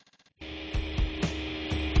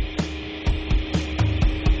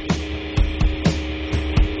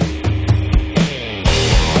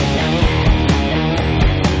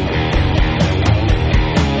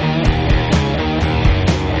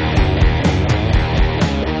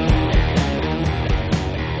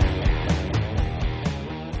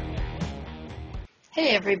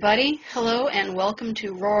everybody. Hello and welcome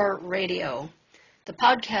to Roar Radio, the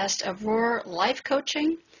podcast of Roar Life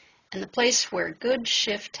Coaching and the place where good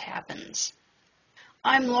shift happens.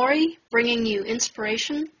 I'm Lori, bringing you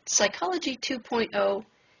inspiration, psychology 2.0,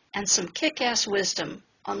 and some kick-ass wisdom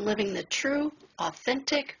on living the true,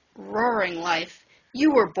 authentic, roaring life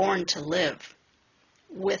you were born to live.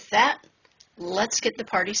 With that, let's get the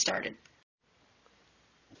party started.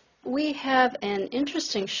 We have an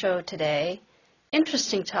interesting show today.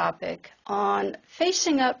 Interesting topic on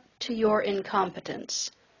facing up to your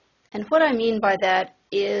incompetence. And what I mean by that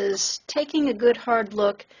is taking a good hard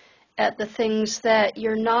look at the things that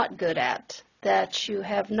you're not good at, that you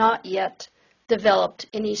have not yet developed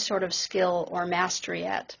any sort of skill or mastery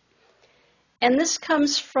at. And this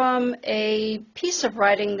comes from a piece of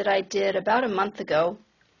writing that I did about a month ago.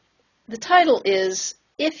 The title is,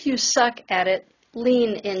 If You Suck at It,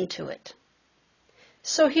 Lean Into It.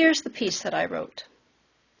 So here's the piece that I wrote.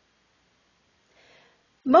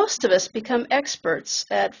 Most of us become experts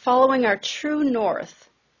at following our true north,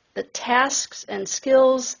 the tasks and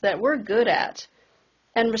skills that we're good at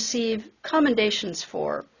and receive commendations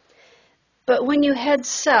for. But when you head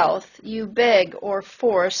south, you beg or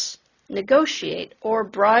force, negotiate, or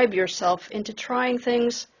bribe yourself into trying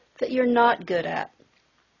things that you're not good at.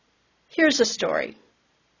 Here's a story.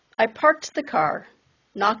 I parked the car,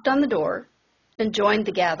 knocked on the door, and joined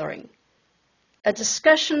the gathering, a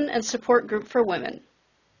discussion and support group for women.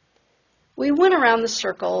 We went around the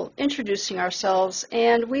circle introducing ourselves,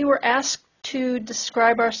 and we were asked to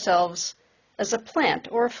describe ourselves as a plant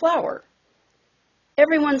or a flower.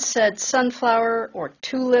 Everyone said sunflower or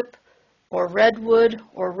tulip or redwood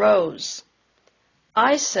or rose.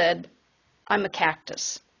 I said, I'm a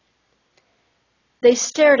cactus. They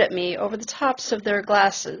stared at me over the tops of their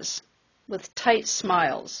glasses with tight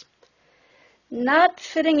smiles. Not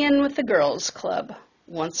fitting in with the girls' club,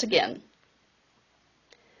 once again.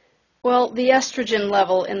 Well, the estrogen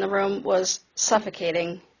level in the room was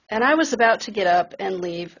suffocating, and I was about to get up and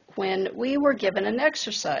leave when we were given an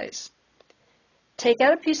exercise. Take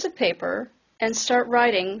out a piece of paper and start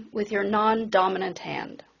writing with your non-dominant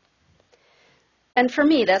hand. And for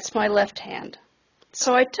me, that's my left hand.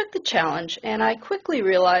 So I took the challenge, and I quickly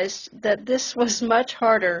realized that this was much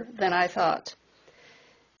harder than I thought.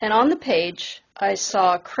 And on the page, I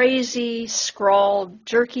saw crazy, scrawled,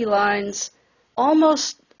 jerky lines,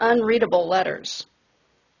 almost unreadable letters.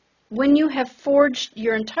 When you have forged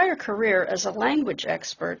your entire career as a language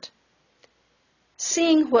expert,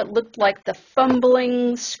 seeing what looked like the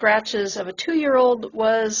fumbling scratches of a 2-year-old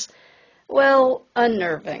was, well,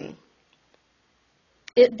 unnerving.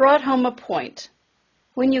 It brought home a point.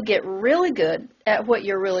 When you get really good at what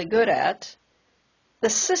you're really good at, the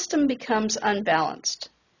system becomes unbalanced.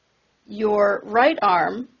 Your right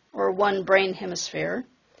arm, or one brain hemisphere,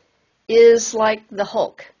 is like the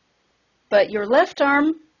Hulk, but your left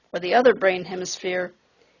arm, or the other brain hemisphere,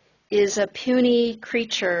 is a puny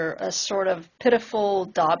creature, a sort of pitiful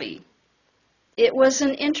Dobby. It was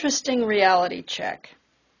an interesting reality check,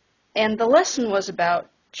 and the lesson was about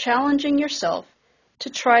challenging yourself to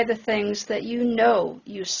try the things that you know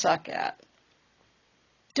you suck at.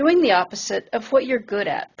 Doing the opposite of what you're good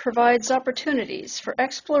at provides opportunities for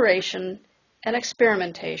exploration and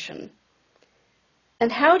experimentation. And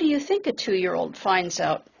how do you think a 2-year-old finds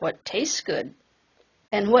out what tastes good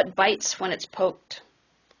and what bites when it's poked?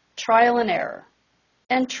 Trial and error,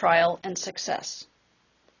 and trial and success.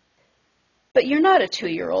 But you're not a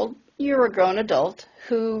 2-year-old, you're a grown adult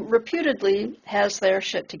who reputedly has their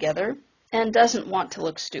shit together and doesn't want to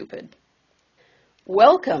look stupid.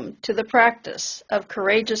 Welcome to the practice of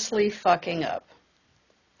courageously fucking up.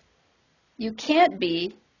 You can't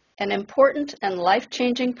be an important and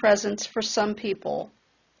life-changing presence for some people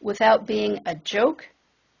without being a joke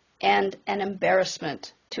and an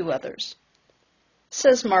embarrassment to others,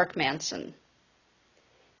 says Mark Manson.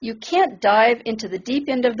 You can't dive into the deep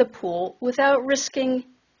end of the pool without risking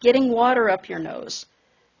getting water up your nose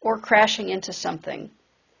or crashing into something.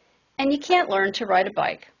 And you can't learn to ride a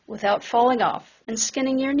bike without falling off and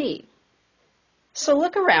skinning your knee. So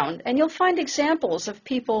look around and you'll find examples of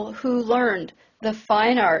people who learned the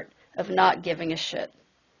fine art of not giving a shit.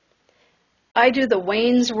 I do the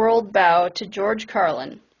Wayne's World bow to George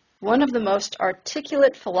Carlin, one of the most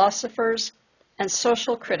articulate philosophers and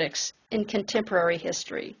social critics in contemporary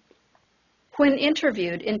history. When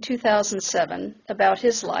interviewed in 2007 about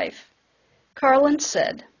his life, Carlin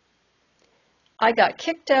said, I got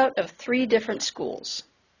kicked out of 3 different schools.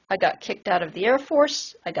 I got kicked out of the Air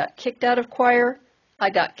Force, I got kicked out of choir, I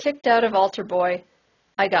got kicked out of altar boy,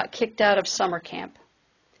 I got kicked out of summer camp.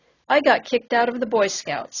 I got kicked out of the Boy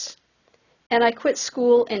Scouts. and I quit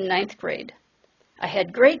school in ninth grade. I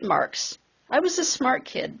had great marks. I was a smart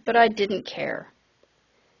kid, but I didn't care.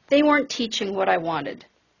 They weren't teaching what I wanted.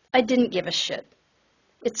 I didn't give a shit.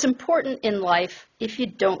 It's important in life if you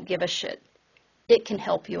don't give a shit. It can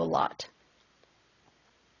help you a lot.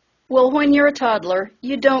 Well, when you're a toddler,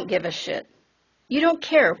 you don't give a shit. You don't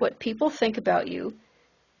care what people think about you.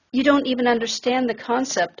 You don't even understand the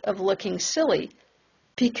concept of looking silly,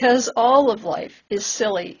 because all of life is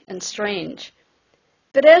silly and strange.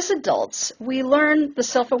 But as adults, we learn the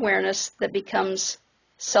self-awareness that becomes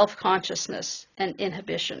self-consciousness and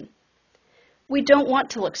inhibition. We don't want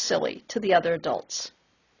to look silly to the other adults.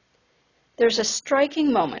 There's a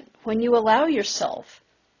striking moment when you allow yourself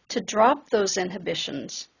to drop those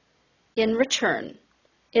inhibitions in return,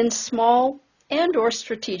 in small and/or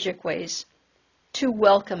strategic ways, to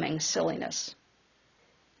welcoming silliness.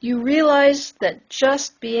 You realize that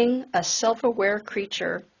just being a self-aware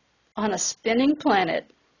creature on a spinning planet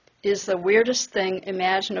is the weirdest thing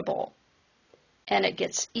imaginable, and it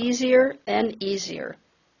gets easier and easier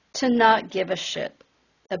to not give a shit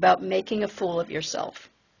about making a fool of yourself.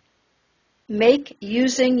 Make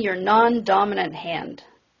using your non-dominant hand,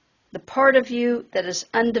 the part of you that is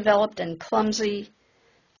undeveloped and clumsy,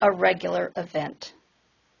 a regular event.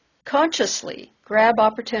 Consciously grab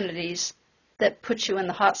opportunities that put you in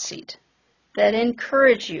the hot seat, that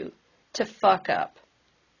encourage you to fuck up,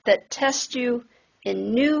 that test you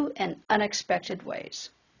in new and unexpected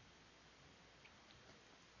ways.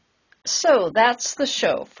 So that's the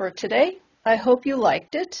show for today. I hope you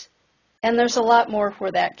liked it, and there's a lot more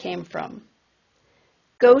where that came from.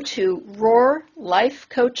 Go to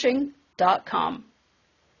roarlifecoaching.com.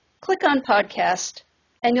 Click on podcast,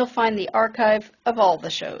 and you'll find the archive of all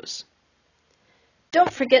the shows.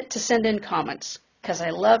 Don't forget to send in comments, because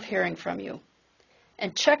I love hearing from you.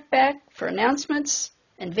 And check back for announcements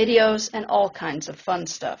and videos and all kinds of fun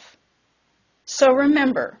stuff. So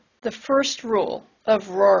remember the first rule of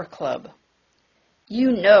Roar Club.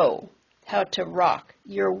 You know how to rock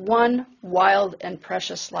your one wild and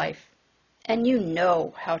precious life, and you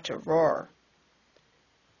know how to roar.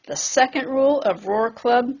 The second rule of Roar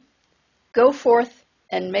Club, go forth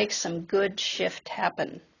and make some good shift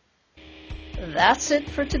happen. That's it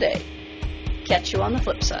for today. Catch you on the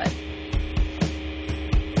flip side.